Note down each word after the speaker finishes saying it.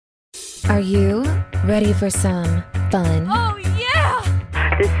Are you ready for some fun? Oh,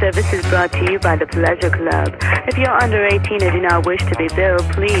 yeah! This service is brought to you by the Pleasure Club. If you're under 18 and do not wish to be billed,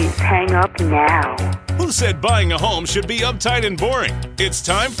 please hang up now. Who said buying a home should be uptight and boring? It's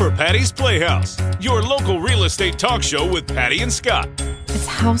time for Patty's Playhouse, your local real estate talk show with Patty and Scott. It's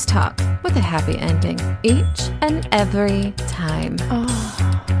house talk with a happy ending each and every time.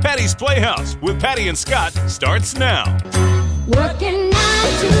 Patty's Playhouse with Patty and Scott starts now. Working 9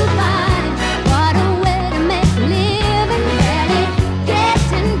 to 5, what a way to make a living. Barely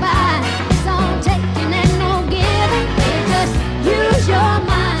getting by, it's all taking and no giving. They just use your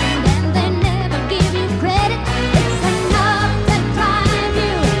mind and they never give you credit. It's enough to drive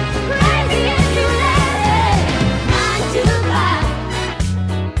you crazy if you let it. 9 to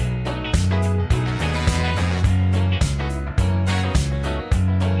 5.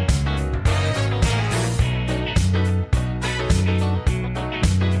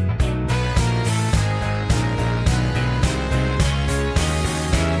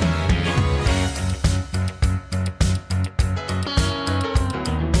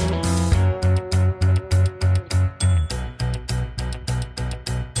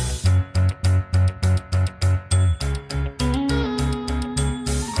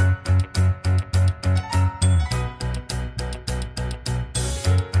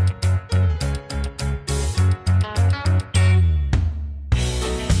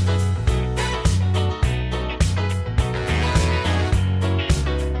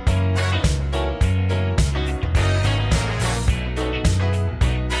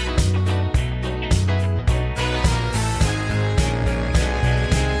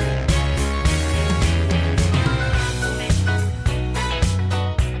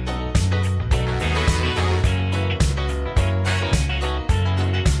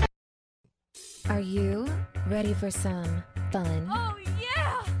 Are you ready for some fun? Oh,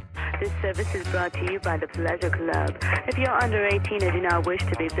 yeah! This service is brought to you by the Pleasure Club. If you're under 18 and do not wish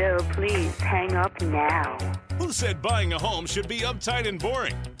to be billed, please hang up now. Who said buying a home should be uptight and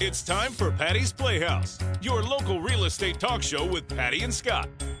boring? It's time for Patty's Playhouse, your local real estate talk show with Patty and Scott.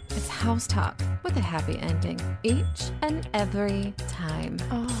 It's house talk with a happy ending each and every time.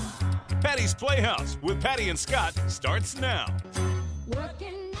 Patty's Playhouse with Patty and Scott starts now.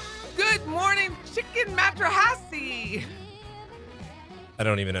 Working 9 Good morning, chicken mattress-hassy. I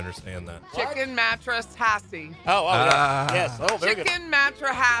don't even understand that. Chicken mattress-hassy. Yes. Oh, very good. Chicken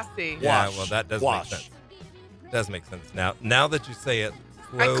mattress-hassy. Yeah, Wash. well, that does Wash. make sense. Does make sense now that you say it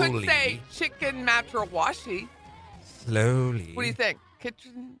slowly. I couldn't say chicken mattress-washy. slowly. What do you think?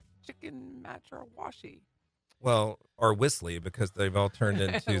 Chicken mattress-washy. Well, or whistly, because they've all turned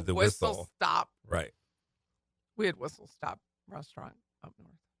into the whistle. Stop. Right. We had Whistle Stop restaurant up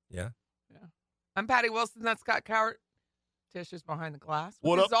north. Yeah. I'm Patty Wilson. That's Scott Cowart. Tish is behind the glass.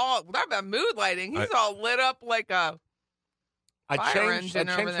 What He's up? all, talk about mood lighting. He's all lit up like a I fire changed engine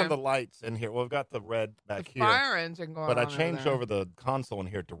over some there. of the lights in here. Well, we've got the red back here. fire engine going But I on changed there. over the console in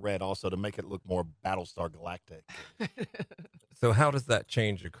here to red also to make it look more Battlestar Galactic. So how does that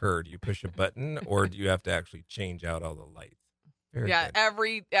change occur? Do you push a button, or do you have to actually change out all the lights? Very Yeah, good.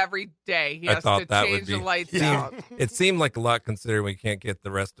 every day he I has thought to that would change the be- lights Seemed- out. It seemed like a lot considering we can't get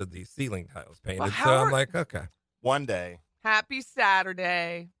the rest of the ceiling tiles painted. Well, so how I'm are- like, okay. One day. Happy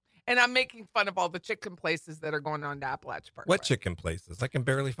Saturday. And I'm making fun of all the chicken places that are going on to Appalachia Parkway. What chicken places? I can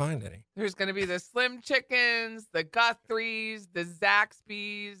barely find any. There's going to be the Slim Chickens, the Guthrie's, the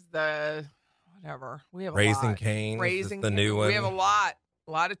Zaxby's, the whatever. We have a Raising lot. Cane's is Raising the new Cane's. one. We have a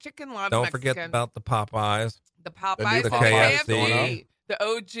lot of chicken, a lot of Don't Mexican. forget about the Popeyes, the Popeyes, The the KFC. KFC, the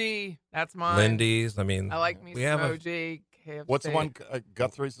OG. That's mine. Lindy's. I mean, I like me we some have OG. KFC. What's the one?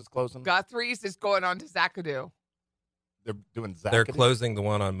 Guthrie's is closing? Guthrie's is going on to Zacadoo. They're doing Zach. they're closing the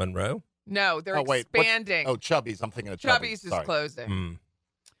one on Monroe. No, they're Oh, wait. What's- expanding. Oh, Chubby's. I'm thinking of Chubby's Chubby's. is Sorry. closing. Hmm.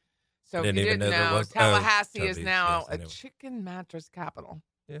 So if Didn't you even didn't know there know, was- oh, Tallahassee is Chubby's, now yes, I a know. chicken mattress capital.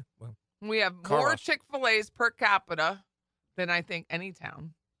 Yeah. Well, We have Car more wash. Chick-fil-A's per capita than I think any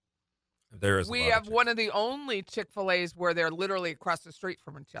town. there is. We have one of the only Chick-fil-A's where they're literally across the street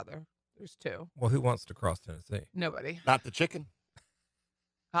from each other. There's two. Well, who wants to cross Tennessee? Nobody. Not the chicken.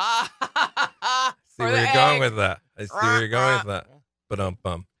 See where you're going with that. I see where you're going with that. But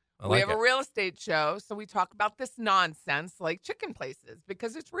bum. I We like have it. a real estate show, so we talk about this nonsense like chicken places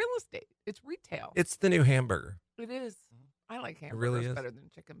because it's real estate. It's retail. It's the new hamburger. It is. I like hamburgers really is. better than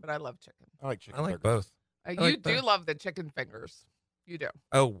chicken, but I love chicken. I like chicken. I like burgers. both. You like do both. love the chicken fingers. You do.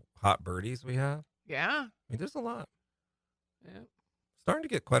 Oh, hot birdies we have. Yeah. I mean, there's a lot. Yeah. Starting to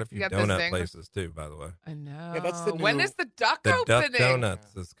get quite a few You got the donut zingers? places too. By the way, I know. that's the When new- is the duck the opening? Duck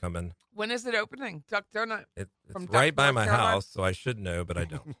Donuts is coming. When is it opening? Duck Donut. It's From right by Duck, my North Carolina? house, so I should know, but I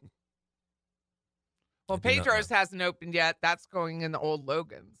don't. Well, I do not Pedro's know. hasn't opened yet. That's going in the old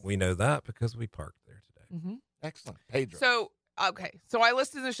Logan's. We know that because we parked there today. Mm-hmm. Excellent. Pedro. So, okay. So I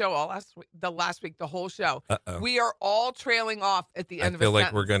listened to the show the whole show. Uh-oh. We are all trailing off at the I end of feel a like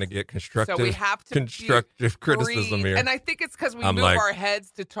sentence. we're going to get constructive, So we have to criticism breathe. here. And I think it's because we I'm move like, our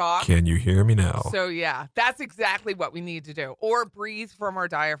heads to talk. Can you hear me now? So, yeah, that's exactly what we need to do. Or breathe from our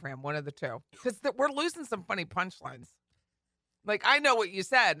diaphragm, one of the two. Because we're losing some funny punchlines. Like, I know what you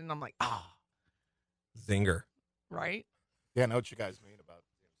said, and I'm like, Zinger. right? Yeah, I know what you guys mean about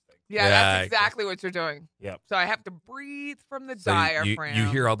mistakes. Yeah, Yeah, that's I exactly what you're doing. Yep. So I have to breathe from the So diaphragm. you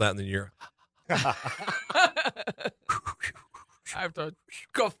hear all that, and then you're. I have to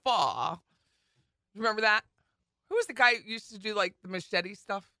guffaw. Remember that? Who was the guy who used to do like the machete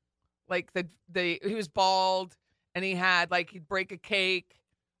stuff? Like he was bald and he had like he'd break a cake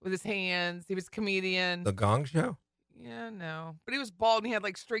with his hands. He was a comedian. The Gong Show? Yeah, no. But he was bald and he had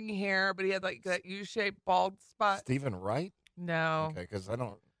like stringy hair, but he had like that U-shaped bald spot. Stephen Wright? No. Okay, because I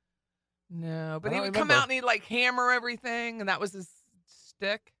don't. No. But I he don't would come remember. out and he'd like hammer everything and that was his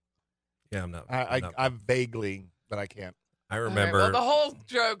stick. Yeah, I'm not. I vaguely, but I can't. I All right, remember. well, the whole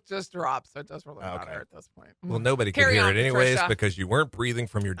joke just dropped, so it doesn't really matter Okay. at this point. well, nobody could Carry hear on, it anyways Patricia. because you weren't breathing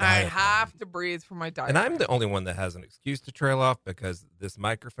from your I diaphragm. have to breathe from my diaphragm. And I'm the only one that has an excuse to trail off because this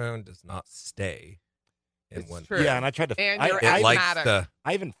microphone does not stay in It's one. true. Yeah, and I tried to. And I, you're It likes asthmatic. to.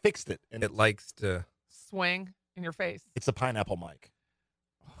 I even fixed it, and It likes to. Swing in your face. it's a pineapple mic.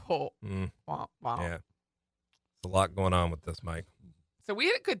 Oh, Mm, wow. Wow. yeah, there's a lot going on with this mic. So we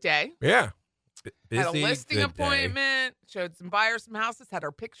had a good day. Yeah, busy. Had a listing good day. appointment. Showed some buyers some houses. Had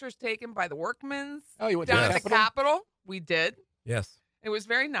our pictures taken by the workmen's Oh, you went down to at the Capitol. We did. Yes, It was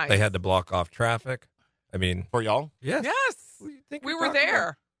very nice. they had to block off traffic. I mean, for y'all. yes. Yes. What do you think We you're were talking there.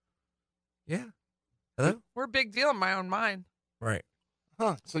 about? Yeah. Hello. We're a big deal in my own mind. Right.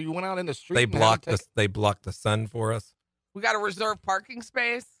 Huh? So you went out in the street. They and had blocked to take- the. They blocked the sun for us. We got a reserved parking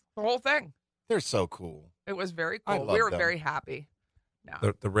space. The whole thing. They're so cool. It was very I cool. love We were them. very happy.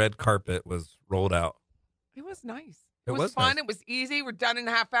 No, The red carpet was rolled out. it was nice. It It was was fun. nice. It was easy. We're done in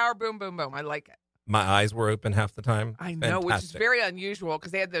a half hour. Boom, boom, boom. I like it. My eyes were open half the time. I know, which is Fantastic. very unusual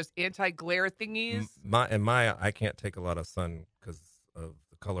because they had those anti-glare thingies. I can't take a lot of sun because of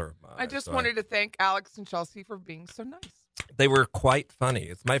the color of my eyes. I just so wanted to thank Alex and Chelsea for being so nice. They were quite funny.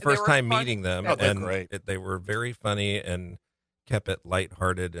 It's my And they first were time fun. meeting them, Oh, they're and great. they were very funny and kept it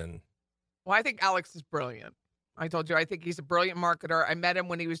lighthearted. And Well, I think Alex is brilliant. I told you, I think he's a brilliant marketer. I met him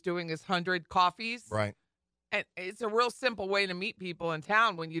when he was doing his 100 coffees. Right. And it's a real simple way to meet people in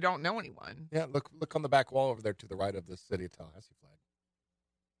town when you don't know anyone. Yeah. Look on the back wall over there to the right of the city of Tallahassee flag.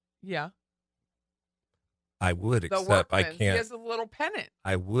 Yeah. I would, The except I Workman's. He can't. has a little pennant.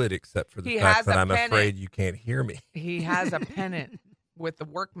 I would, except for the He fact has that a I'm pennant. afraid you can't hear me. He has a pennant with the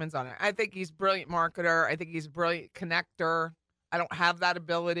Workman's on it. I think he's a brilliant marketer. I think he's a brilliant connector. I don't have that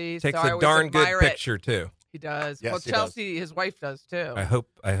ability. Takes so I a always darn good admire it. picture too. He does. Yes, well, he does. Chelsea, his wife, does too. I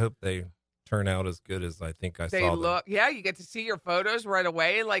hope they turn out as good as I think I They saw them. look, yeah, you get to see your photos right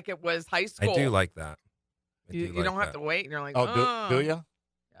away like it was high school. I do like that. You don't have to wait. And you're like, Oh, do you?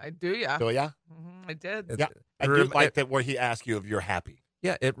 I do, yeah. Do ya? I did. It's- Yeah. I do like that where he asked you if you're happy.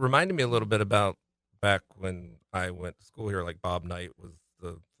 Yeah, it reminded me a little bit about back when I went to school here. Like Bob Knight was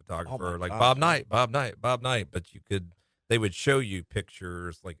the photographer. Like gosh. Bob Knight. But they would show you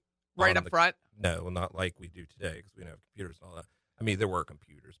pictures like Right on up the- front. No, not like we do today because we don't have computers and all that. I mean, there were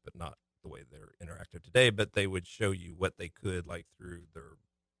computers, but not the way they're interactive today. But they would show you what they could like through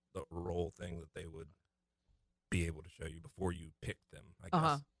the roll thing that they would be able to show you before you picked them. I guess.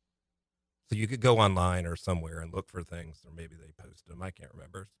 Uh-huh. So you could go online or somewhere and look for things, or maybe they posted them. I can't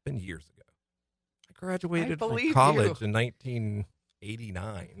remember. It's been years ago. I graduated from believe college you. in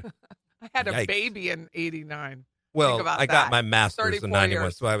 1989. I had a Yikes. baby in 89. Well, about I got that. my master's 34 in 91,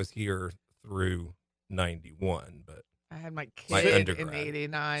 years. so I was here through 91. But I had my My kid in undergrad.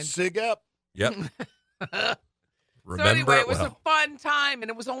 89. Sig up. yep, So remember anyway, it was well. a fun time, and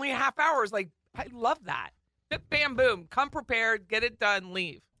it was only a half hour. It was like, I love that. Just bam, boom. Come prepared, get it done,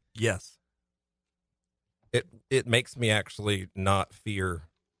 leave. Yes. It makes me actually not fear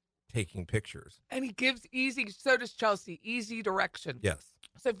taking pictures. And he gives easy, so does Chelsea, easy direction. Yes.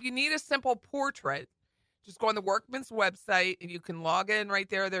 So if you need a simple portrait, just go on the Workman's website and you can log in right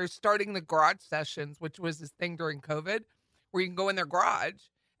there. They're starting the garage sessions, which was this thing during COVID, where you can go in their garage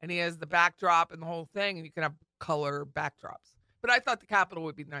and he has the backdrop and the whole thing, and you can have color backdrops. But I thought the Capitol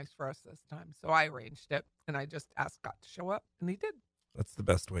would be nice for us this time, so I arranged it, and I just asked Scott to show up, and he did. That's the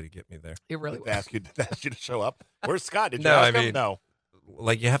best way to get me there. It really Did was. ask you to show up. Where's Scott? Did you No, ask I him? mean- No.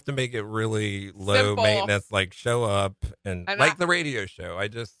 Like you have to make it really low Simple. maintenance, like show up and And like the radio show.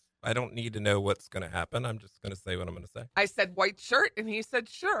 I don't need to know what's going to happen. I'm just going to say what I'm going to say. I said white shirt, and he said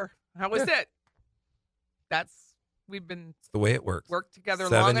sure. How was it? We've been It's the way it works. worked together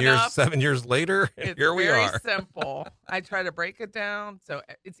long 7 years later, It's here we are. very simple. I try to break it down so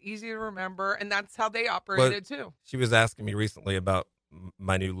it's easy to remember, and that's how they operated too. She was asking me recently about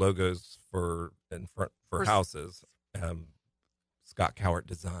my new logos for houses. Scott Cowart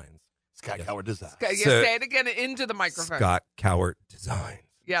Designs. Scott Cowart Designs. Say it again into the microphone. Scott Cowart Designs.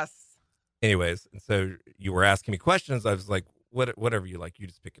 Yes. Anyways, and so you were asking me questions. I was like, whatever you like, you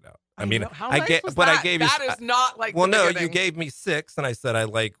just pick it out. I mean, how nice was but that? I gave you. That is not like. Well, the no, beginning. you gave me 6, and I said I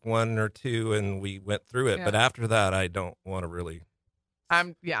like 1 or 2, and we went through it. Yeah. But after that, I don't want to really. I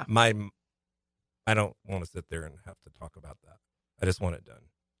don't want to sit there and have to talk about that. I just want it done.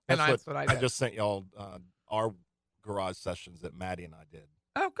 That's what I did. I just sent y'all our garage sessions that Maddie and I did.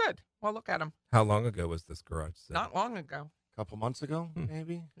 Oh, good. Well, look at him. How long ago was this garage sale? Not long ago. A couple months ago,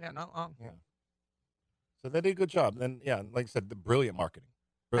 maybe. Yeah, not long. Yeah. So they did a good job. Then, yeah, like I said, the brilliant marketing.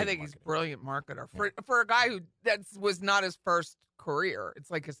 I think he's a brilliant marketer for a guy who was not his first career.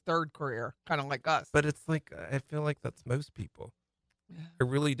 It's like his third career, kind of like us. But it's like I feel like that's most people. Yeah. I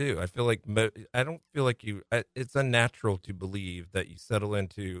really do. I feel like I don't feel like it's unnatural to believe that you settle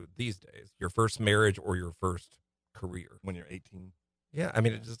into these days your first marriage or your first career when you're 18. Yeah, I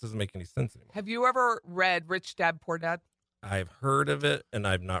mean, it just doesn't make any sense anymore. Have you ever read Rich Dad Poor Dad? I've heard of it and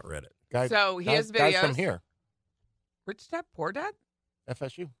I've not read it. So he has videos. Guys from here. Rich Dad Poor Dad?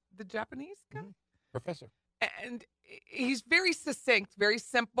 FSU. The Japanese guy? Mm-hmm. Professor. And he's very succinct, very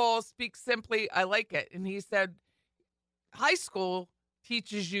simple, speaks simply. I like it. And he said, high school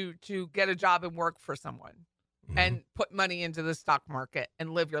teaches you to get a job and work for someone and put money into the stock market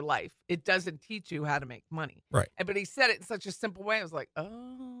and live your life. It doesn't teach you how to make money. Right. But he said it in such a simple way. I was like,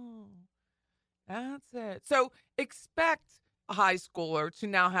 oh, that's it. So expect a high schooler to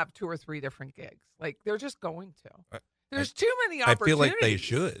now have 2 or 3 different gigs. Like they're just going to. There's too many opportunities. I feel like they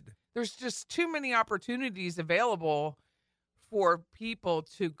should. There's just too many opportunities available for people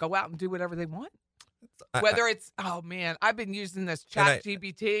to go out and do whatever they want. Whether it's, oh man, I've been using this chat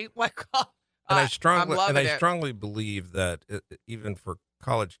GPT. Like, and I strongly strongly believe that even for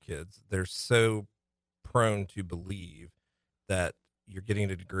college kids, they're so prone to believe that you're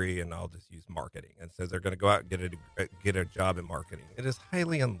getting a degree and I'll just use marketing. And so they're going to go out and get a job in marketing. It is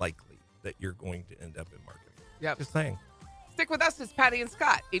highly unlikely that you're going to end up in marketing. Yep. Just saying. Stick with us. It's Patty and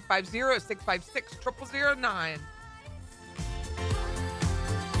Scott, 850-656-0009.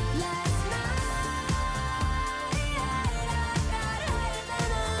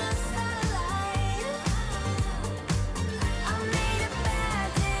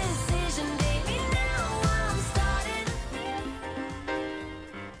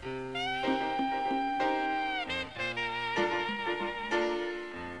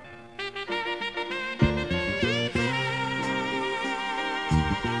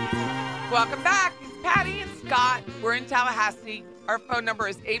 Welcome back. It's Patty and Scott. We're in Tallahassee. Our phone number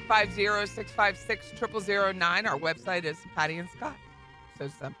is 850-656-0009. Our website is Patty and Scott. So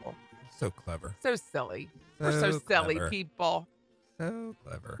simple. So clever. So silly. We're so silly people. So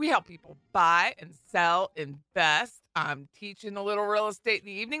clever. We help people buy and sell, invest. I'm teaching a little real estate in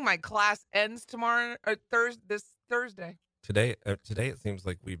the evening. My class ends tomorrow or this Thursday. Today it seems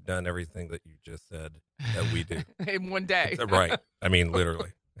like we've done everything that you just said that we do in one day. Right. I mean,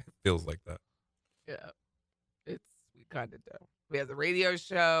 literally. It feels like that. Yeah. We kind of do. We have the radio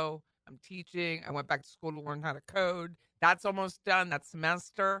show. I'm teaching. I went back to school to learn how to code. That's almost done. That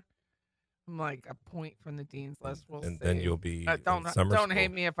semester. I'm like a point from the dean's list. We'll and see. Then you'll be don't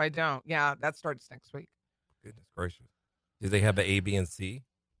hate me if I don't. Yeah, that starts next week. Goodness gracious. Do they have an A, B, and C?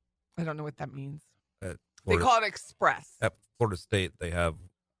 I don't know what that means. They call it Express. At Florida State, they have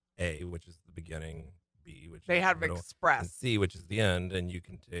A, which is the beginning, B, which they is have the middle, Express, and C, which is the end. And you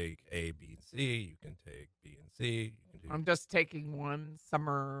can take A, B, and C. You can take B and C. You can do, I'm just taking one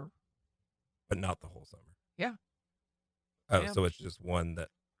summer, but not the whole summer. Yeah. Oh, yeah. So it's just one that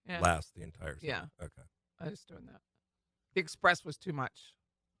lasts the entire summer. Yeah. Okay. I was doing that. The Express was too much.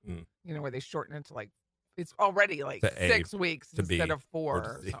 Mm. You know, where they shorten it to like it's already like to 6 weeks to instead B, of 4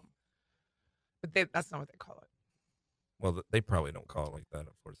 or C. something. But that's not what they call it. Well, they probably don't call it like that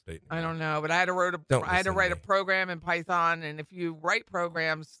at Florida State anymore. I don't know, but I had to write a program in Python, and if you write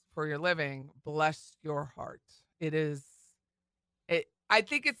programs for your living, bless your heart. I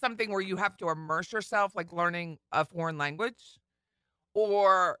think it's something where you have to immerse yourself, like learning a foreign language,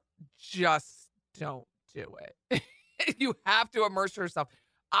 or just don't do it. You have to immerse yourself.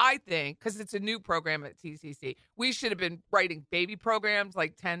 I think, because it's a new program at TCC, we should have been writing baby programs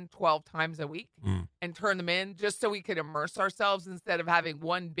like 10, 12 times a week and turn them in just so we could immerse ourselves instead of having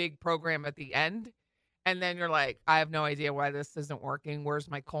one big program at the end. And then you're like, I have no idea why this isn't working. Where's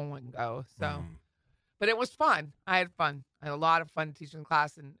my colon go? So, but it was fun. I had fun. I had a lot of fun teaching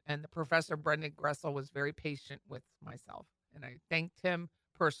class, and the professor, Brendan Gressel, was very patient with myself. And I thanked him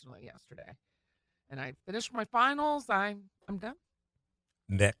personally yesterday. And I finished my finals. I'm done.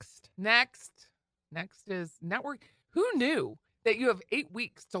 Next is network. Who knew that you have 8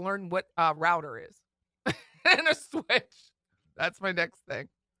 weeks to learn what a router is and a switch? That's my next thing.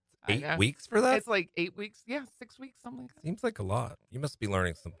 8 weeks for that? It's like 8 weeks. Yeah, 6 weeks, something like that. Seems like a lot. You must be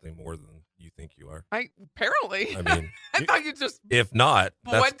learning something more than you think you are. Apparently. I mean, I thought you just if not,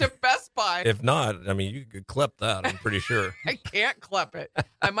 went to Best Buy. If not, I mean, you could clip that. I'm pretty sure. I can't clip it.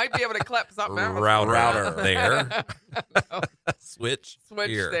 I might be able to clip something else. Router there. No. Switch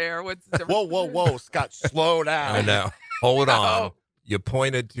here. There. What's the Whoa, Scott, slow down. I know. Hold on. You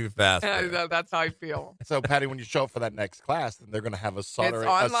pointed too fast. That's how I feel. So, Patty, when you show up for that next class, then they're going to have a soldering.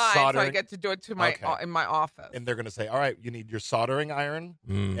 It's online, so I get to do it in my office. And they're going to say, all right, you need your soldering iron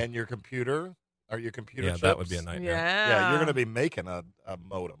and your computer or your computer chips. That would be a nightmare. Yeah, you're going to be making a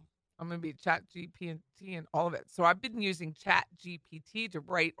modem. I'm going to be Chat GPT and all of it. So I've been using Chat GPT to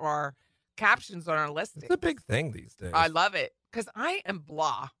write our captions on our listing. It's a big thing these days. I love it because I am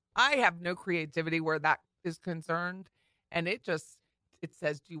blah. I have no creativity where that is concerned. And it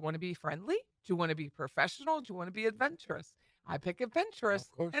says, do you want to be friendly? Do you want to be professional? Do you want to be adventurous? I pick adventurous,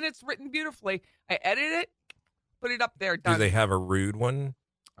 and it's written beautifully. I edit it, put it up there. Done. Do they have a rude one?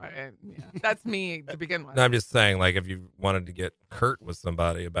 Yeah, that's me to begin with. No, I'm just saying, like, if you wanted to get curt with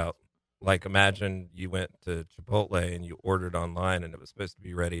somebody about, like, imagine you went to Chipotle and you ordered online and it was supposed to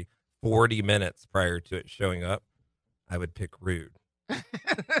be ready 40 minutes prior to it showing up, I would pick rude.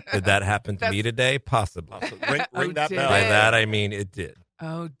 Did that happen to me today? Possibly. Ring that bell. By that, I mean it did.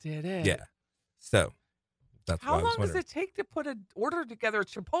 Oh, did it? Yeah. So that's how why I was long does wondering. it take to put an order together at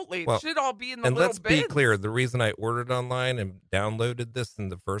Chipotle? Well, it should all be in the and little let's be bins. clear, the reason I ordered online and downloaded this in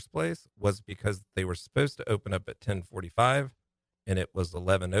the first place was because they were supposed to open up at 10:45 and it was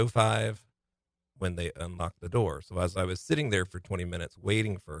 11:05 when they unlocked the door. So as I was sitting there for 20 minutes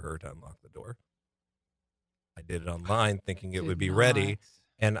waiting for her to unlock the door, I did it online thinking it would be ready.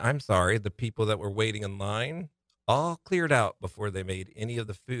 And I'm sorry, the people that were waiting in line all cleared out before they made any of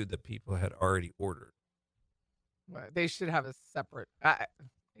the food that people had already ordered. Well, they should have a separate.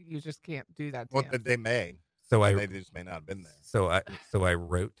 You just can't do that. Well, they may. So they just may not have been there. So I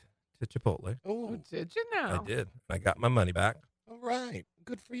wrote to Chipotle. Oh, did you now? I did. I got my money back. All right.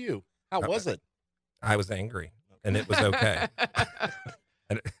 Good for you. How was it? I was angry, and it was okay.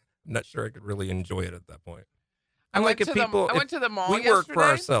 And I'm not sure I could really enjoy it at that point. I went to the mall. We work for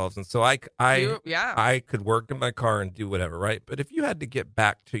ourselves, and so I could work in my car and do whatever, right? But if you had to get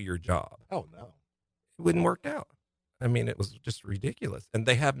back to your job, oh no, it wouldn't work out. I mean, it was just ridiculous, and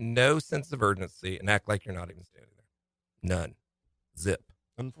they have no sense of urgency and act like you're not even standing there. None. Zip.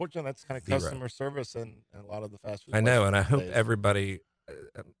 Unfortunately, that's kind of Zero. customer service and a lot of the fast food. I know, and I hope days. everybody.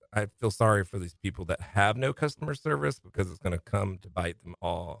 I feel sorry for these people that have no customer service because it's going to come to bite them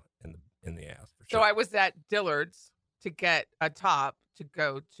all in the ass. For sure. So I was at Dillard's to get a top to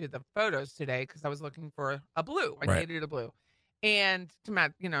go to the photos today because I was looking for a blue. I needed a blue, and to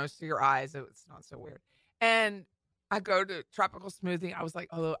match, so your eyes, it's not so weird. And I go to Tropical Smoothie. I was like,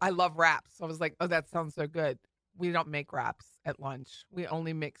 oh, I love wraps. So I was like, oh, that sounds so good. We don't make wraps at lunch. We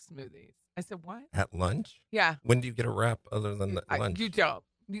only make smoothies. I said, what? At lunch? Yeah. When do you get a wrap other than lunch? You don't.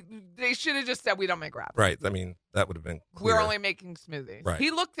 They should have just said we don't make wraps. Right. I mean, that would have been clear. We're only making smoothies. Right.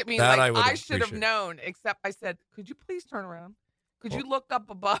 He looked at me that like I should have appreciate. known, except I said, could you please turn around? Could you look up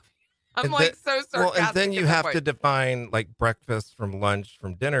above? I'm and like so sarcastic. Well, and then you have point. to define like breakfast from lunch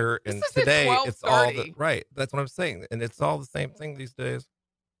from dinner. This And is today at it's all 12:30. right. That's what I'm saying. And it's all the same thing these days.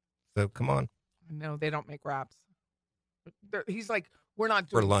 So come on. No, they don't make wraps. He's like, we're not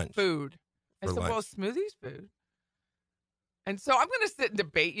For doing lunch. food. I For said, well, lunch. smoothies food. And so I'm going to sit and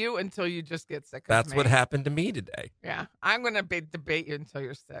debate you until you just get sick of That's me. what happened to me today. Yeah, I'm going to debate you until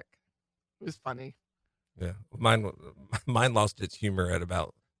you're sick. It was funny. Yeah. Mine lost its humor at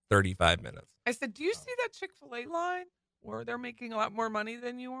about 35 minutes. I said, do you see that Chick-fil-A line where they're making a lot more money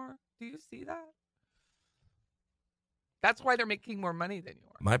than you are? Do you see that? That's why they're making more money than you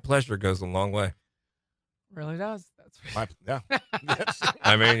are. My pleasure goes a long way. Really does. That's yeah. Yes.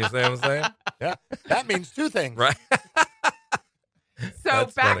 I mean, you see what I'm saying? Yeah. That means two things. Right. So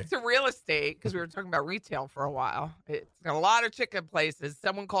That's back funny. to real estate, because we were talking about retail for a while. It's got a lot of chicken places.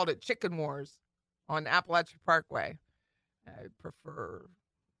 Someone called it Chicken Wars on Appalachian Parkway. I prefer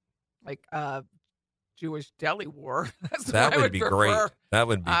like Jewish deli war. That's what That I would be prefer. great. That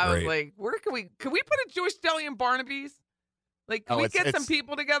would be I was great. like, where can we put a Jewish deli in Barnaby's? Like, can we get some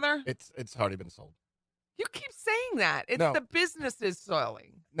people together? It's already been sold. You keep saying that. It's No. the business is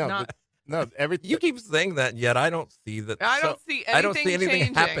soiling. No, not, no, everything. You keep saying that, yet I don't see that. I don't see anything I don't see anything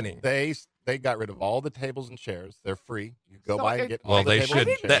changing. happening. They got rid of all the tables and chairs. They're free. You go So by and it- get Well, all the they tables I should.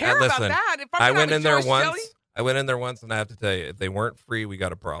 and didn't chairs. care about Listen, that. If I'm I gonna went have in a there Jewish once. deli- I went in there once, and I have to tell you, if they weren't free, we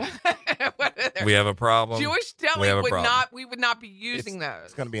got a problem. What are they? We have a problem. Jewish we deli have a would problem. not. We would not be using those.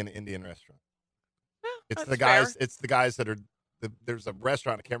 It's going to be an Indian restaurant. Well, It's that's the guys. fair. It's the guys that are. There's a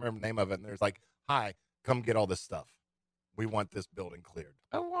restaurant. I can't remember the name of it. And there's like, hi, come get all this stuff. We want this building cleared.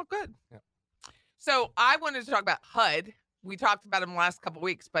 Oh well, good. Yeah. So I wanted to talk about HUD. We talked about them last couple of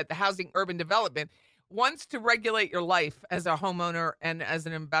weeks, but the Housing Urban Development wants to regulate your life as a homeowner and as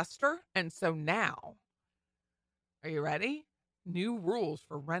an investor. And so now, are you ready? New rules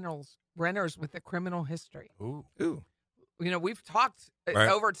for renters with a criminal history. Ooh. Ooh. You know, we've talked Right.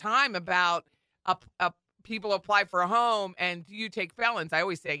 over time about people apply for a home and do you take felons? I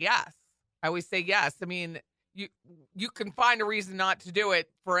always say yes. I mean, you can find a reason not to do it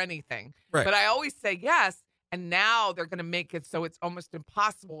for anything. Right. But I always say yes. And now they're going to make it so it's almost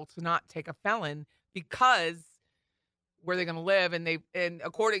impossible to not take a felon because where they're going to live. And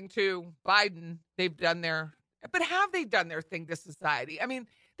according to Biden, they've done but have they done their thing to society? I mean,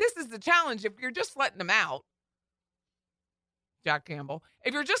 this is the challenge. If you're just letting them out, Jack Campbell,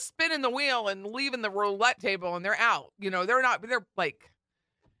 if you're just spinning the wheel and leaving the roulette table and they're out, they're like,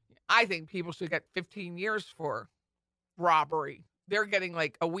 I think people should get 15 years for robbery. They're getting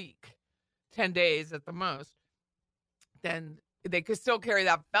like a week, 10 days at the most. Then they could still carry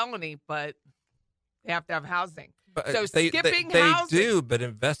that felony, but they have to have housing. But So skipping they housing. do, but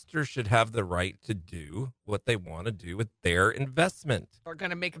investors should have the right to do what they want to do with their investment. Are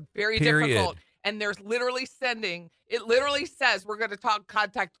going to make it very Period. difficult. And there's literally it literally says we're going to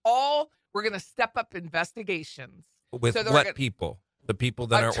we're going to step up investigations. With So they're what gonna- people? The people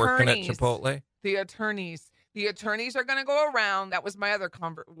that aren't working at Attorneys. Chipotle? The attorneys are going to go around. That was my other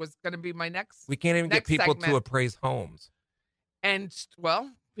was going to be my next. We can't even get Next people to segment. appraise homes. And well,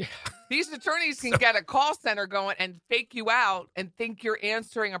 these attorneys can get a call center going and fake you out and think you're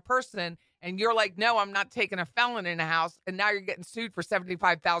answering a person. And you're like, no, I'm not taking a felon in a house. And now you're getting sued for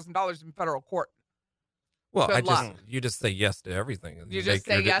 $75,000 in federal court. Well, Good luck. you just say yes to everything. And You just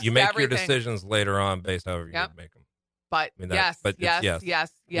say your, yes you to make your everything. decisions later on based however you Yep. make them. But I mean, yes, but it's yes.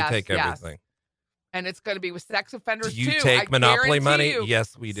 You take yes. everything. And it's going to be with sex offenders Do you too. take I monopoly guarantee money? you,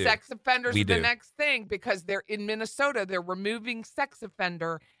 Yes, we do. Sex offenders We are the do. next thing because they're in Minnesota. They're removing sex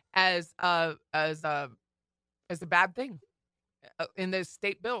offender as a bad thing in the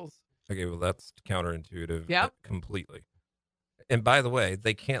state bills. Okay, well, that's counterintuitive. Yep. Completely. And by the way,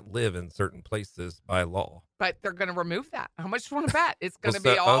 they can't live in certain places by law. But they're going to remove that. How much do you want to bet? It's going Well, to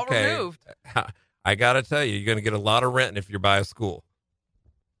be so- all okay. removed. I got to tell you, you're going to get a lot of rent if you're by a school.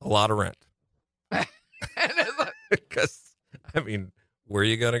 A lot of rent. And it's like, Because, I mean, where are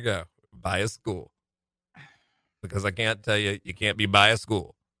you going to go? Buy a school. Because I can't tell you, you can't be by a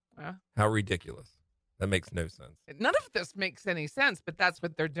school. Yeah. How ridiculous. That makes no sense. none of this makes any sense, but that's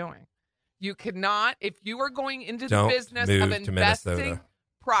what they're doing. You cannot, if you are going into the Don't business move of to investing Minnesota.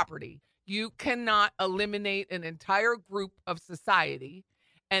 property, you cannot eliminate an entire group of society.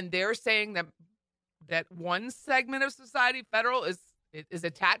 And they're saying that one segment of society, federal, is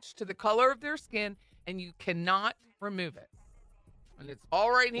attached to the color of their skin, and you cannot remove it. And it's all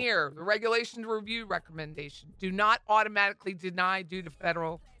right here. The regulation review recommendation. Do not automatically deny due to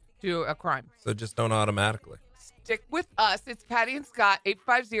a crime. So just don't automatically. Stick with us. It's Patty and Scott,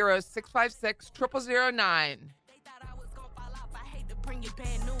 850-656-0009.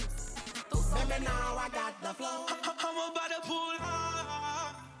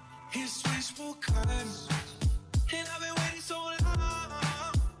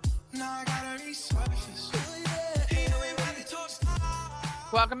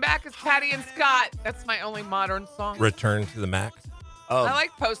 Welcome back. It's Patty and Scott. That's my only modern song. Return to the Mac. I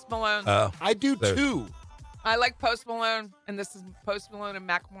like Post Malone. I do So- too. I like Post Malone, and this is Post Malone and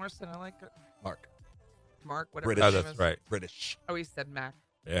Mac Morrison. I like it. Mark, whatever. British. his Oh, name that's is. right. British. Oh, he said Mac.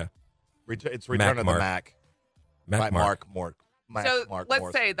 Yeah. It's Return of Mark. the Mac. Mac by Mark. Mark So Mark let's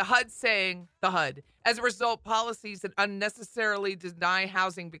Morrison. say the HUD. As a result, policies that unnecessarily deny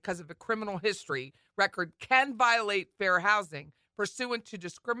housing because of a criminal history record can violate fair housing pursuant to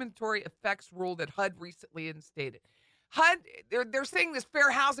discriminatory effects rule that HUD recently instated. HUD, they're saying this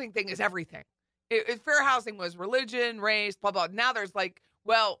fair housing thing is everything. If fair housing was religion, race, blah, blah. Now there's like,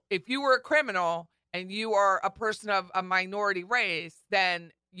 well, if you were a criminal and you are a person of a minority race,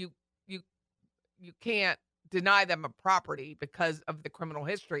 then you can't deny them a property because of the criminal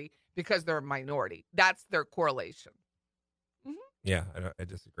history because they're a minority. That's their correlation. Yeah, I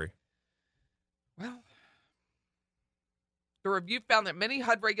disagree. Well, the review found that many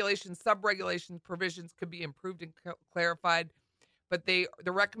HUD regulations, sub-regulations, provisions could be improved and clarified, but the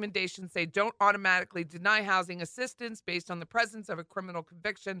recommendations say don't automatically deny housing assistance based on the presence of a criminal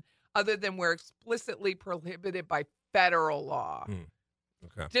conviction other than where explicitly prohibited by federal law.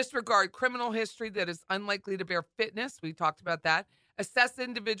 Okay. Disregard criminal history that is unlikely to bear fitness. We talked about that. Assess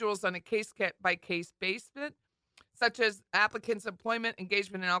individuals on a case-by-case basis, such as applicants' employment,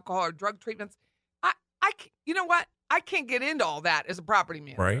 engagement in alcohol or drug treatments. You know what? I can't get into all that as a property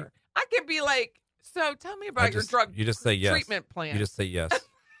manager. Right. I can be like, so tell me about your drug you just say yes. treatment plan. You just say yes.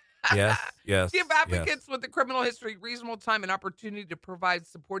 yes. Give applicants with a criminal history reasonable time and opportunity to provide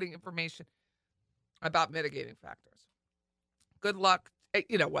supporting information about mitigating factors. Good luck.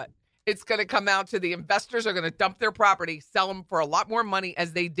 You know what? It's going to come out to the investors are going to dump their property, sell them for a lot more money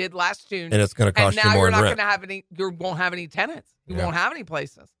as they did last June. And it's going to cost you more in rent. And now you're not going to have any, you won't have any tenants. You won't have any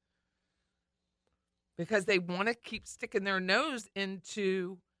places. Because they want to keep sticking their nose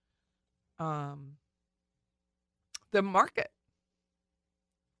into the market.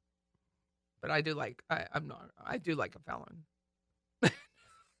 But I do like, I do like a felon. It's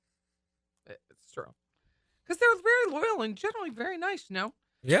true. Because they're very loyal and generally very nice, you know?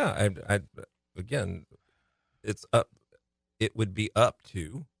 Yeah, I again, it's up. It would be up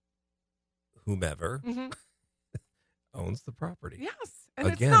to whomever owns the property. Yes, and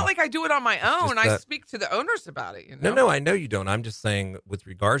Again, it's not like I do it on my own. I that, speak to the owners about it. You know? No, I know you don't. I'm just saying, with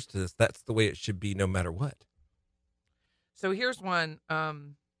regards to this, that's the way it should be, no matter what. So here's one.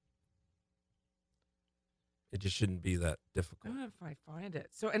 It just shouldn't be that difficult. I don't know if I find it.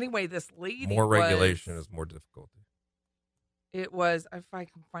 So anyway, this lady. More regulation is more difficult. It was, if I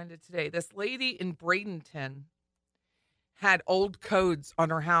can find it today, this lady in Bradenton had old codes on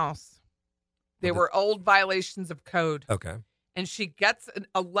her house. They were old violations of code. Okay. And she gets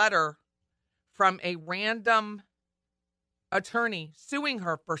a letter from a random attorney suing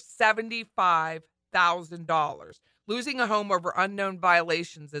her for $75,000. Losing a home over unknown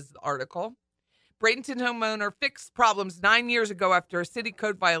violations is the article. Bradenton homeowner fixed problems 9 years ago after a city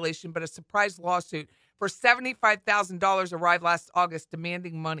code violation, but a surprise lawsuit for $75,000 arrived last August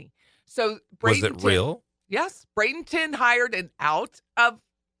demanding money. So was it real? Yes. Bradenton hired an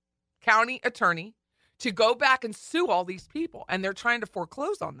out-of-county attorney to go back and sue all these people, and they're trying to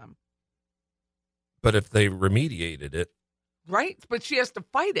foreclose on them. But if they remediated it. Right? But she has to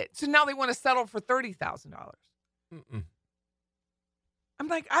fight it. So now they want to settle for $30,000. I'm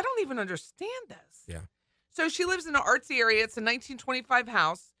like, I don't even understand this. Yeah. So she lives in an artsy area. It's a 1925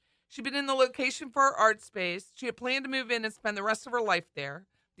 house. She'd been in the location for her art space. She had planned to move in and spend the rest of her life there.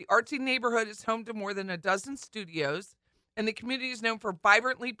 The artsy neighborhood is home to more than a dozen studios, and the community is known for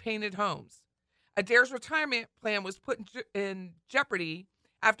vibrantly painted homes. Adair's retirement plan was put in jeopardy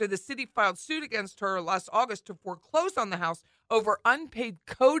after the city filed suit against her last August to foreclose on the house over unpaid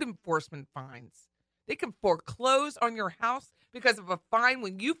code enforcement fines. They can foreclose on your house because of a fine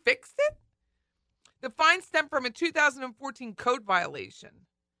when you fixed it? The fine stemmed from a 2014 code violation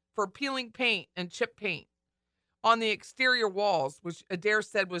for peeling paint and chip paint on the exterior walls, which Adair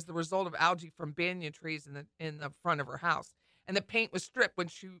said was the result of algae from banyan trees in the front of her house. And the paint was stripped when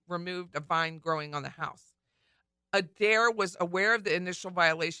she removed a vine growing on the house. Adair was aware of the initial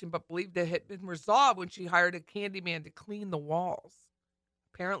violation, but believed it had been resolved when she hired a handyman to clean the walls.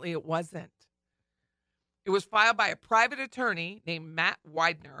 Apparently it wasn't. It was filed by a private attorney named Matt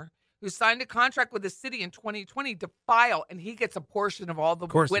Widener, who signed a contract with the city in 2020 to file, and he gets a portion of all the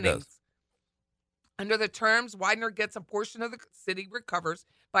winnings. Under the terms, Widener gets a portion of the city recovers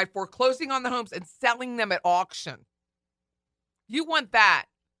by foreclosing on the homes and selling them at auction. You want that,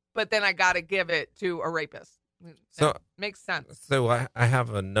 but then I got to give it to a rapist. So makes sense. So I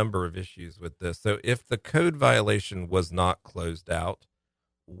have a number of issues with this. So if the code violation was not closed out,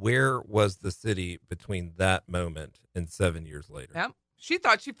 where was the city between that moment and 7 years later? Yep. She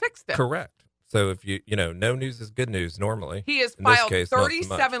thought she fixed it. Correct. So if you know, no news is good news normally. He has filed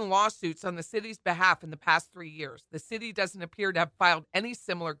 37 lawsuits on the city's behalf in the past 3 years. The city doesn't appear to have filed any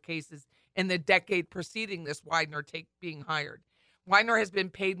similar cases in the decade preceding this Widener being hired. Widener has been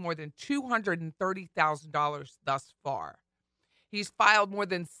paid more than $230,000 thus far. He's filed more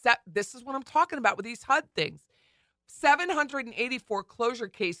than, this is what I'm talking about with these HUD things, 780 foreclosure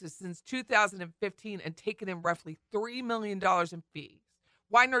cases since 2015 and taken in roughly $3 million in fees.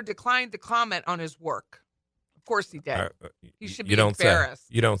 Widener declined to comment on his work. Of course he did. He should be embarrassed.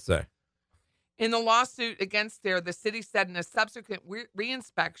 You don't say. In the lawsuit against Adair, the city said in a subsequent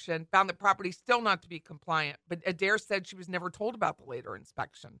reinspection found the property still not to be compliant, but Adair said she was never told about the later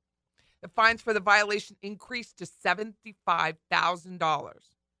inspection. The fines for the violation increased to $75,000.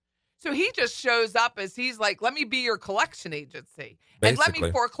 So he just shows up as he's like, let me be your collection agency. And let me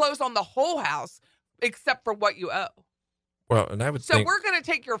Basically. foreclose on the whole house except for what you owe. Well, and I would So think, we're going to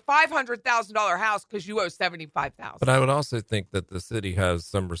take your $500,000 house because you owe $75,000. but I would also think that the city has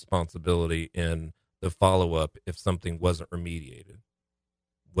some responsibility in the follow-up if something wasn't remediated.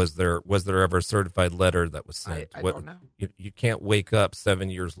 Was there ever a certified letter that was sent? I don't know. You can't wake up 7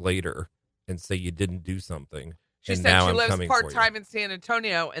 years later and say you didn't do something. She and said now she I'm lives coming for you. part-time in San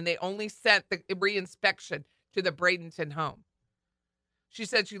Antonio, and they only sent the reinspection to the Bradenton home. She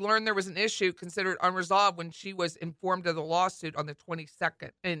said she learned there was an issue considered unresolved when she was informed of the lawsuit on the 22nd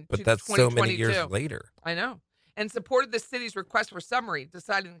in But that's so many 2022. years later. I know. And supported the city's request for summary,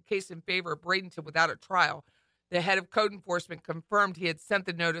 deciding the case in favor of Bradenton without a trial. The head of code enforcement confirmed he had sent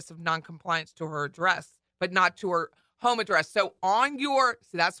the notice of noncompliance to her address, but not to her home address. So on your,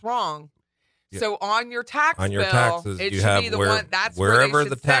 see, that's wrong. Yeah. So on your tax On your bill, taxes, it you should have be the where, one. That's wherever where they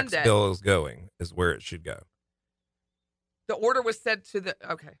the should tax send it. bill is going is where it should go. The order was sent to the,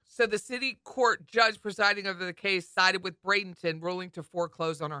 okay. So the city court judge presiding over the case sided with Bradenton, ruling to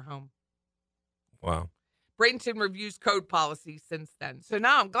foreclose on her home. Wow. Bradenton reviews code policy since then. So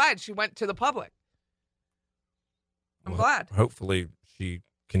now I'm glad she went to the public. I'm Well, glad. Hopefully she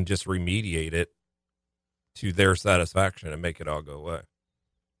can just remediate it to their satisfaction and make it all go away.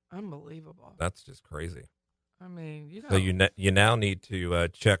 Unbelievable. That's just crazy. I mean, you know. So you now need to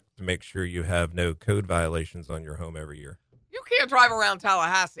check to make sure you have no code violations on your home every year. You can't drive around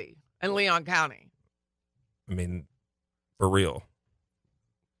Tallahassee and Leon County. I mean, for real.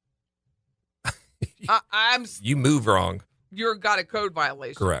 You move wrong. You're got a code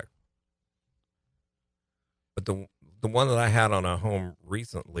violation. Correct. But the one that I had on a home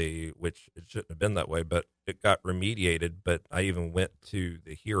recently, which it shouldn't have been that way, but it got remediated. But I even went to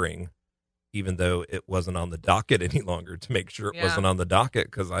the hearing, even though it wasn't on the docket any longer, to make sure it Yeah. wasn't on the docket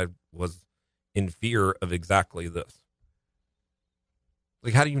because I was in fear of exactly this.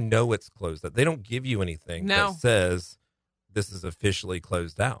 Like, how do you know it's closed? They don't give you anything No. that says this is officially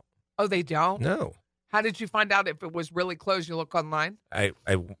closed out. Oh, they don't? No. How did you find out if it was really closed? You look online? I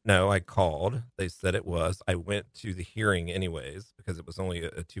called. They said it was. I went to the hearing anyways because it was only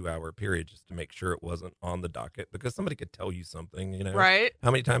a 2-hour period just to make sure it wasn't on the docket because somebody could tell you something, you know. Right. How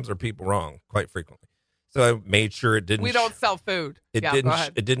many times are people wrong? Quite frequently. So I made sure it didn't. We don't sell food. It Yeah, didn't. go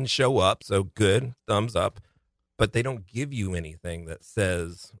ahead. It didn't show up. So good, thumbs up. But they don't give you anything that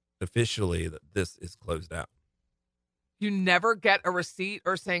says officially that this is closed out. You never get a receipt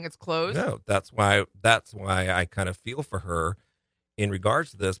or saying it's closed? No, that's why I kind of feel for her in regards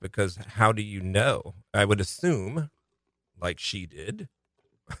to this, because how do you know? I would assume, like she did,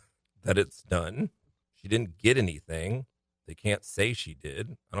 that it's done. She didn't get anything. They can't say she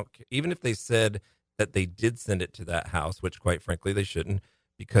did. I don't care. Even if they said that they did send it to that house, which quite frankly they shouldn't,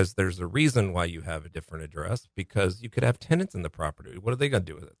 because there's a reason why you have a different address, because you could have tenants in the property. What are they going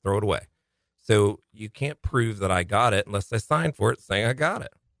to do with it? Throw it away. So you can't prove that I got it unless I sign for it saying I got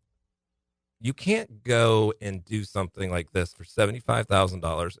it. You can't go and do something like this for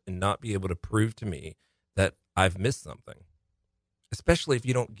 $75,000 and not be able to prove to me that I've missed something, especially if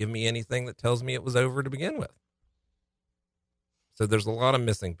you don't give me anything that tells me it was over to begin with. So there's a lot of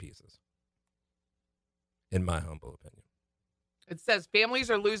missing pieces, in my humble opinion. It says families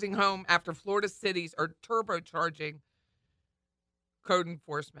are losing home after Florida cities are turbocharging code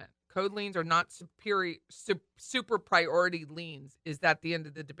enforcement. Code liens are not super priority liens is at the end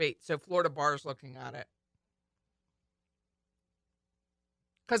of the debate. So Florida bar is looking at it.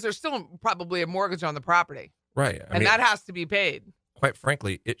 Because there's still probably a mortgage on the property. Right. And that has to be paid. Quite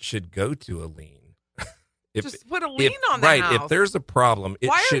frankly, it should go to a lien. Just put a lien on the right, house. if there's a problem,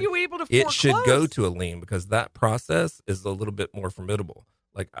 Why are you able to it foreclose? should go to a lien because that process is a little bit more formidable.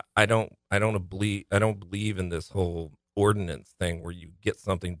 Like I don't believe in this whole ordinance thing where you get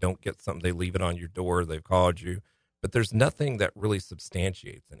something, don't get something, they leave it on your door, they've called you, but there's nothing that really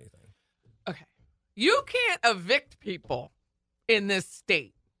substantiates anything. Okay. You can't evict people in this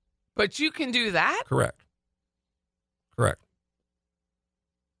state, but you can do that? Correct.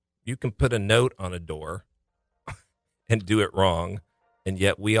 You can put a note on a door and do it wrong, and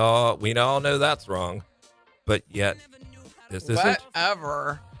yet we all know that's wrong, but yet this isn't.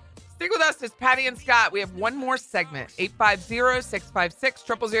 Whatever. Stick with us. It's Patty and Scott. We have one more segment.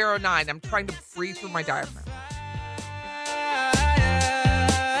 850-656-0009. I'm trying to breathe through my diaphragm.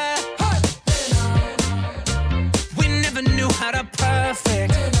 We never knew how to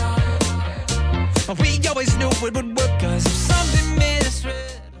perfect. We always knew it would work, 'cause if something made us red.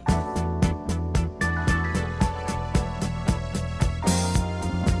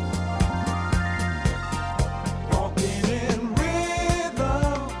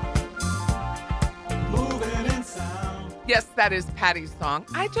 Yes, that is Patty's song.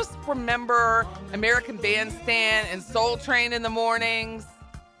 I just remember American Bandstand and Soul Train in the mornings,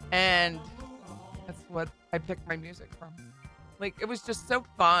 and that's what I picked my music from. Like, it was just so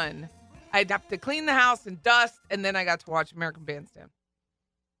fun. I'd have to clean the house and dust, and then I got to watch American Bandstand.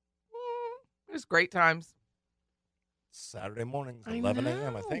 It was great times. Saturday mornings, I 11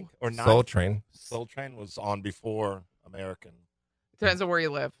 a.m., I know. think. Or 9. Soul Train. Soul Train was on before American. Depends on where you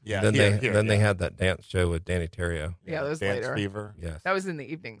live. Yeah, Then here, they had that dance show with Danny Terrio. Yeah, that was Dance later. Fever. Yes. That was in the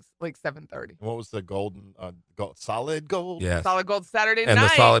evenings, like 7:30. What was the golden, solid gold? Yes. Solid Gold Saturday And night.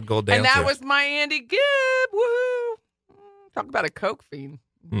 the Solid Gold And that Dancer. was my Andy Gibb. Woo! Talk about a Coke fiend.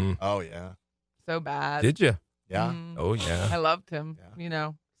 Mm. Oh, yeah. So bad. Did you? Yeah. Mm. Oh, yeah. I loved him. Yeah. You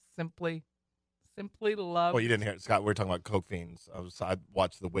know, simply loved. Well, you didn't hear it, Scott. We were talking about Coke fiends. I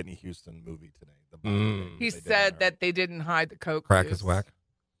watched the Whitney Houston movie today. The Mm. He they did said on her. that they didn't hide the Coke. Crack juice. is whack.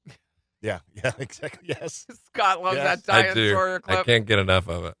 Yeah, exactly. Yes. Scott loves Yes. that I Diane do. Sawyer I clip. can't get enough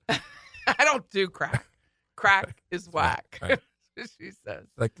of it. I don't do crack. Crack is whack. Right. She says.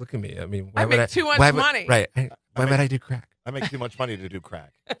 Like, look at me. I mean, I make too much money. Right. Why would I do crack? I make too much money to do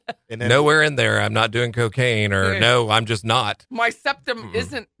crack. And then, Nowhere in there, I'm not doing cocaine, or Yeah. no, I'm just not. My septum Mm-mm.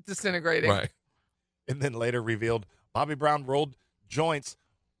 isn't disintegrating. Right. And then later revealed Bobby Brown rolled joints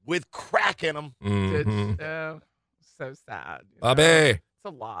with crack in them. Good Mhm. show. So sad. you know? Bobby. It's a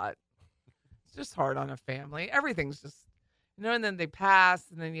lot. It's just hard on a family. Everything's just, and then they pass,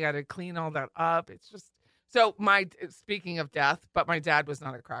 and then you got to clean all that up. It's just, so speaking of death, but my dad was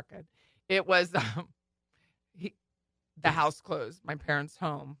not a crackhead. It was, the house closed, my parents'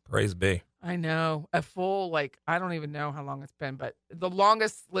 home. Praise be. I know, a full, I don't even know how long it's been, but the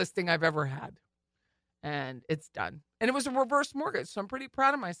longest listing I've ever had. And it's done. And it was a reverse mortgage, so I'm pretty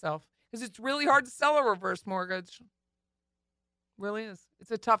proud of myself, because it's really hard to sell a reverse mortgage. Really is.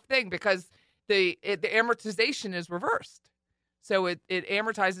 It's a tough thing because the amortization is reversed. So it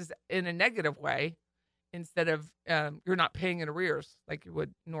amortizes in a negative way instead of you're not paying in arrears like you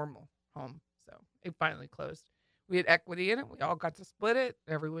would normal home. So it finally closed. We had equity in it. We all got to split it.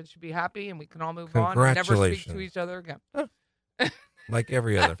 Everyone should be happy, and we can all move on and never speak to each other again. Like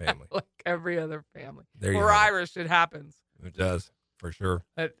every other family. Like every other family. There you We're have it. Irish. It happens. It does, for sure.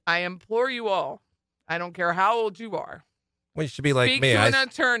 But I implore you all, I don't care how old you are, Well, you should be like speak me. to an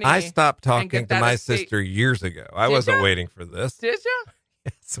attorney. I stopped and talking get to that my estate. sister years ago. I Did wasn't ya? waiting for this. Did you?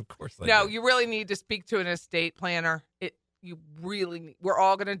 Yes, of course I No, did. you really need to speak to an estate planner. You really need. We're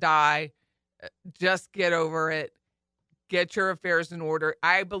all going to die. Just get over it. Get your affairs in order.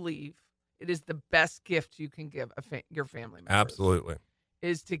 I believe it is the best gift you can give your family members. Absolutely.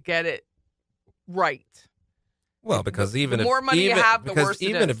 Is to get it right. Well, because The more money you have, the worse it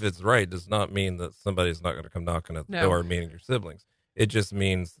even is. if it's right, does not mean that somebody's not going to come knocking at the No. door, meaning your siblings. It just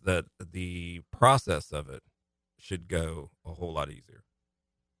means that the process of it should go a whole lot easier.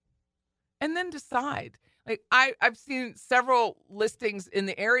 And then decide. Like I've seen several listings in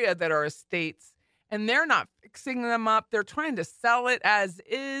the area that are estates, and they're not fixing them up. They're trying to sell it as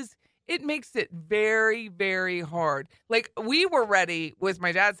is. It makes it very, very hard. Like, we were ready with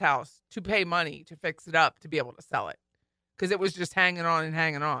my dad's house to pay money to fix it up to be able to sell it because it was just hanging on and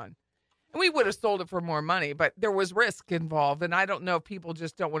hanging on. And we would have sold it for more money, but there was risk involved. And I don't know if people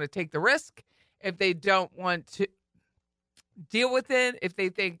just don't want to take the risk, if they don't want to deal with it, if they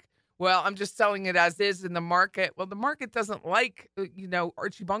think, well, I'm just selling it as is in the market. Well, the market doesn't like,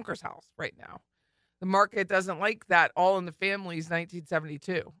 Archie Bunker's house right now. The market doesn't like that All in the Family's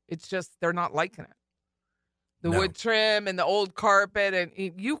 1972. It's just they're not liking it. The No. wood trim and the old carpet, and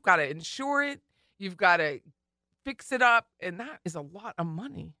you've got to insure it. You've got to fix it up, and that is a lot of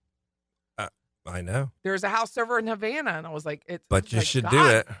money. I know. There's a house over in Havana, and I was like, But you like, should God, do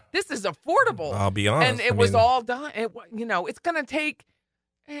it. This is affordable. I'll be honest. And it was all done. It's going to take,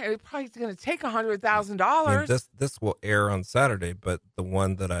 it's probably going to take $100,000. This will air on Saturday, but the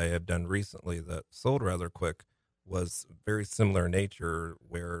one that I have done recently that sold rather quick was very similar in nature,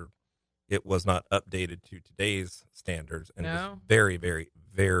 where it was not updated to today's standards, and it was very, very,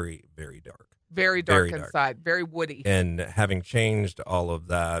 very, very dark. Very dark Very dark. inside, very woody. And having changed all of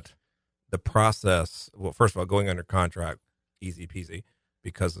that, the process, well, first of all, going under contract, easy peasy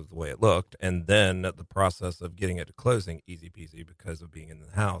because of the way it looked. And then the process of getting it to closing, easy peasy because of being in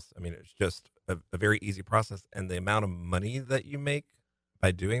the house. I mean, it's just a very easy process. And the amount of money that you make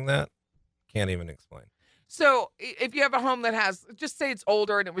by doing that, can't even explain. So if you have a home that has, just say it's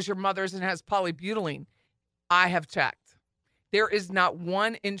older and it was your mother's and has polybutylene, I have checked. There is not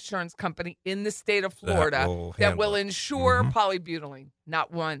one insurance company in the state of Florida that will insure polybutylene.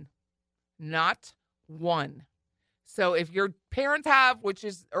 Not one. Not one. So if your parents have, which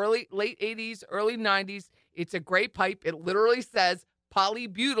is late 80s, early 90s, it's a gray pipe. It literally says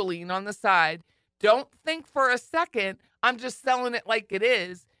polybutylene on the side. Don't think for a second, I'm just selling it like it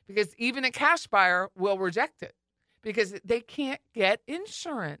is, because even a cash buyer will reject it because they can't get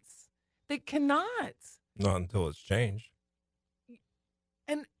insurance. They cannot. Not until it's changed.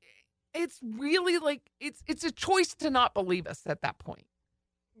 And it's really like, it's a choice to not believe us at that point.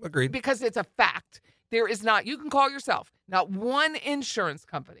 Agreed. Because it's a fact. There is not, you can call yourself, not one insurance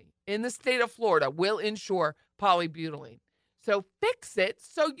company in the state of Florida will insure polybutylene. So fix it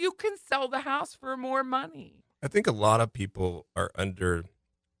so you can sell the house for more money. I think a lot of people are under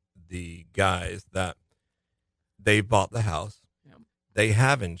the guise that they bought the house, they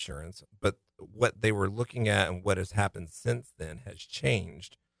have insurance, but what they were looking at and what has happened since then has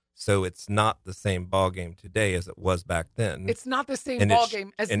changed. So it's not the same ball game today as it was back then. It's not the same ball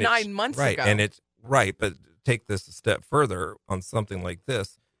game as 9 months ago. And it's right, but take this a step further on something like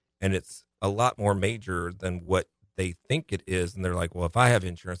this, and it's a lot more major than what they think it is. And they're like, well, if I have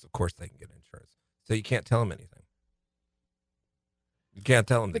insurance, of course they can get insurance. So you can't tell them anything. You can't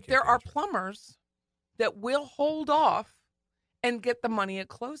tell them. But there are plumbers that will hold off and get the money at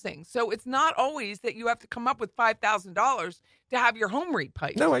closing. So it's not always that you have to come up with $5,000 to have your home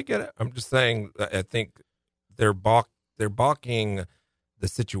repiped. No, I get it. I'm just saying that I think they're balking the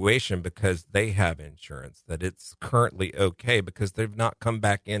situation because they have insurance, that it's currently okay because they've not come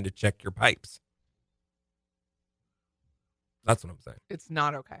back in to check your pipes. That's what I'm saying. It's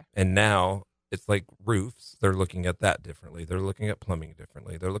not okay. And now it's like roofs. They're looking at that differently. They're looking at plumbing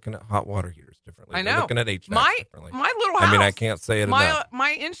differently. They're looking at hot water heaters differently. I know. They're looking at HVAC differently. My little house. I mean, I can't say it enough.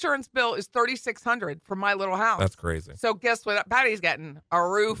 My insurance bill is $3,600 for my little house. That's crazy. So guess what? Patty's getting a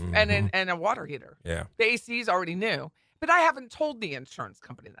roof and a water heater. Yeah. The AC's already new, but I haven't told the insurance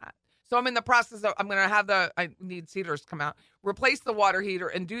company that. So I'm in the process of, I'm going to have I need Cedars to come out, replace the water heater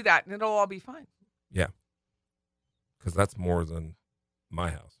and do that, and it'll all be fine. Yeah. Because that's more than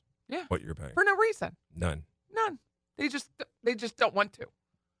my house. Yeah. What you're paying. For no reason. None. They just don't want to.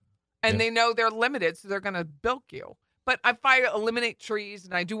 And they know they're limited, so they're going to bilk you. But if I eliminate trees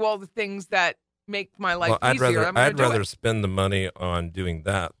and I do all the things that make my life easier, I'd rather spend the money on doing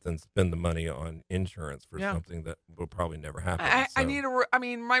that than spend the money on insurance for something that will probably never happen. I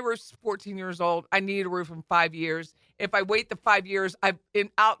need my roof's 14 years old. I need a roof in 5 years. If I wait the 5 years,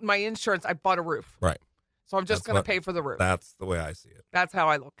 out my insurance, I bought a roof. Right. So I'm just going to pay for the roof. That's the way I see it. That's how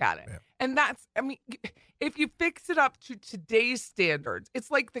I look at it. Yeah. And if you fix it up to today's standards,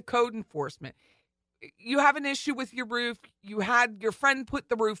 it's like the code enforcement. You have an issue with your roof. You had your friend put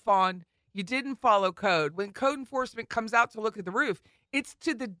the roof on. You didn't follow code. When code enforcement comes out to look at the roof, it's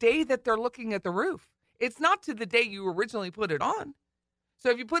to the day that they're looking at the roof. It's not to the day you originally put it on. So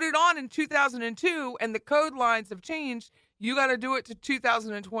if you put it on in 2002 and the code lines have changed, you got to do it to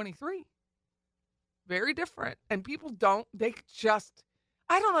 2023. Very different. And people I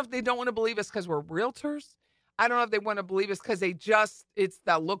don't know if they don't want to believe us because we're realtors. I don't know if they want to believe us because it's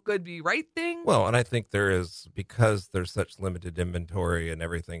the look good, be right thing. Well, and I think because there's such limited inventory and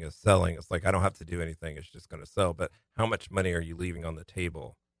everything is selling, it's like, I don't have to do anything. It's just going to sell. But how much money are you leaving on the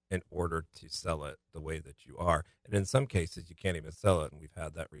table in order to sell it the way that you are? And in some cases, you can't even sell it. And we've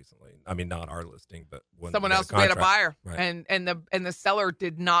had that recently. I mean, not our listing, but when someone else made a buyer, right. and the seller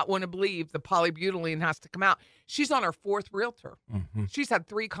did not want to believe the polybutylene has to come out. She's on her fourth realtor. Mm-hmm. She's had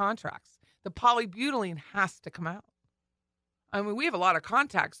 3 contracts. The polybutylene has to come out. I mean, we have a lot of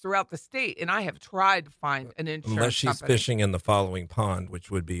contacts throughout the state, and I have tried to find an insurance Unless she's company. fishing in the following pond, which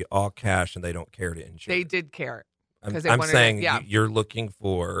would be all cash, and they don't care to insure. They did care. I'm saying you're looking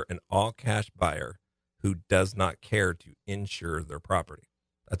for an all-cash buyer who does not care to insure their property.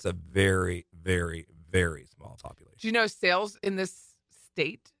 That's a very, very, very small population. Do you know sales in this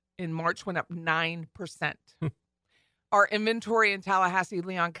state in March went up 9%? Our inventory in Tallahassee,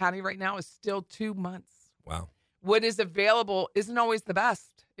 Leon County right now is still 2 months. Wow. What is available isn't always the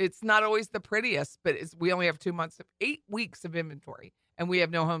best. It's not always the prettiest, but we only have 2 months, 8 weeks of inventory, and we have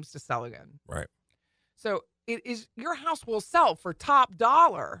no homes to sell again. Right. So your house will sell for top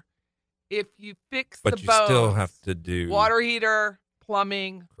dollar if you fix the bones. But you still have to do water heater,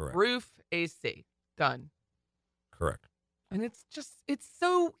 plumbing, Correct. Roof, AC. Done. Correct. And it's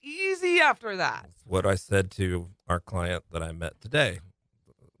so easy after that. That's what I said to our client that I met today,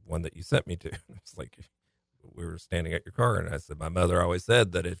 one that you sent me to. It's like, we were standing at your car, and I said, my mother always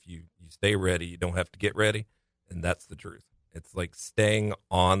said that if you stay ready, you don't have to get ready. And that's the truth. It's like staying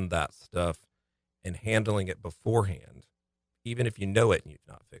on that stuff and handling it beforehand. Even if you know it and you've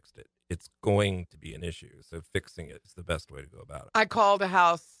not fixed it, it's going to be an issue. So fixing it is the best way to go about it. I called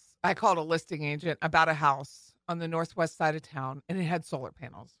a listing agent about a house on the northwest side of town, and it had solar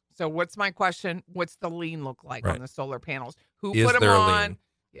panels. So what's my question? What's the lien look like on the solar panels? Who Is put them there a on? lien?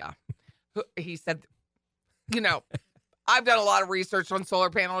 Yeah. He said, I've done a lot of research on solar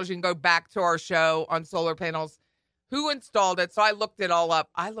panels. You can go back to our show on solar panels. Who installed it? So I looked it all up.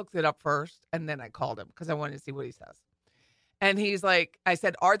 I looked it up first, and then I called him because I wanted to see what he says. And he's like, I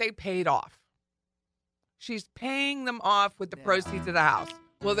said, are they paid off? She's paying them off with the proceeds of the house.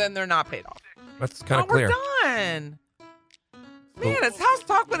 Well, then they're not paid off. That's kind of clear. We're done. Man, it's House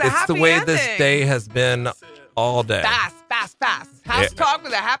Talk with a happy ending. It's the way this day has been all day. Fast. House Talk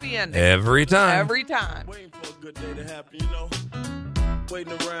with a happy ending. Every time. Every time. Waiting for a good day to happen,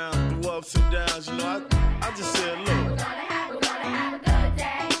 Waiting around through ups and downs, I just said, look.